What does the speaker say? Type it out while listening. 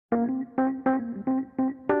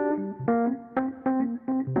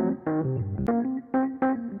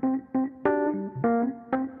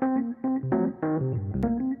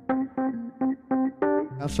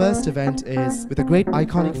first event is with a great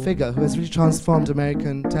iconic figure who has really transformed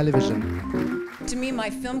American television. To me, my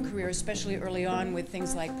film career, especially early on with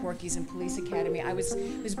things like Porky's and Police Academy, I was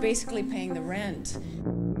basically paying the rent.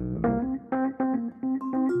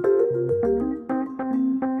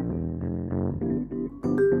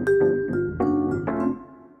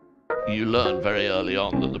 You learn very early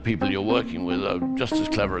on that the people you're working with are just as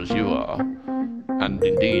clever as you are. And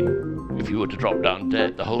indeed, if you were to drop down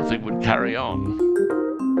dead, the whole thing would carry on.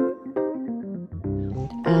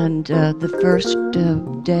 And the first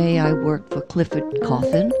day I worked for Clifford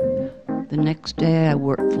Coffin. The next day I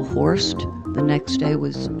worked for Horst. The next day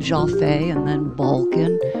was Jaffe and then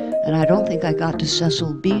Balkan. And I don't think I got to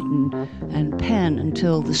Cecil Beaton and Penn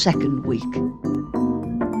until the second week.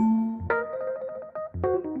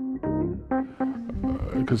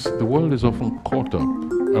 Because the world is often caught up,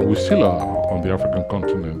 and we still are on the African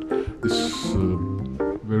continent, this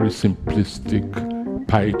very simplistic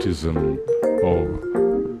pietism of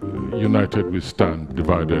united we stand,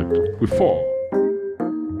 divided we fall.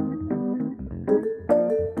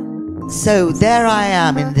 So there I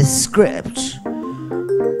am in this script,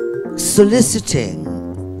 soliciting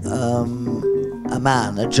a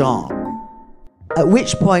man, a John. At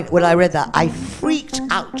which point, when I read that, I freaked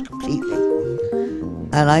out completely.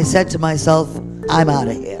 And I said to myself, I'm out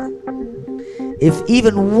of here. If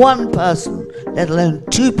even one person, let alone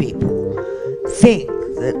two people, think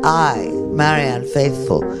that I, Marianne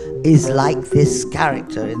Faithfull, is like this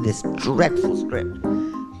character in this dreadful script,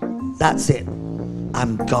 that's it.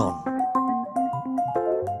 I'm gone.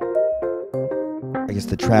 I guess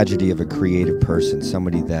the tragedy of a creative person,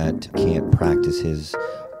 somebody that can't practice his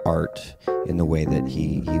art in the way that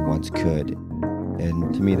he once could.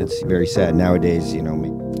 And to me, that's very sad. Nowadays, go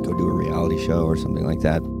do a reality show or something like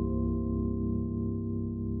that.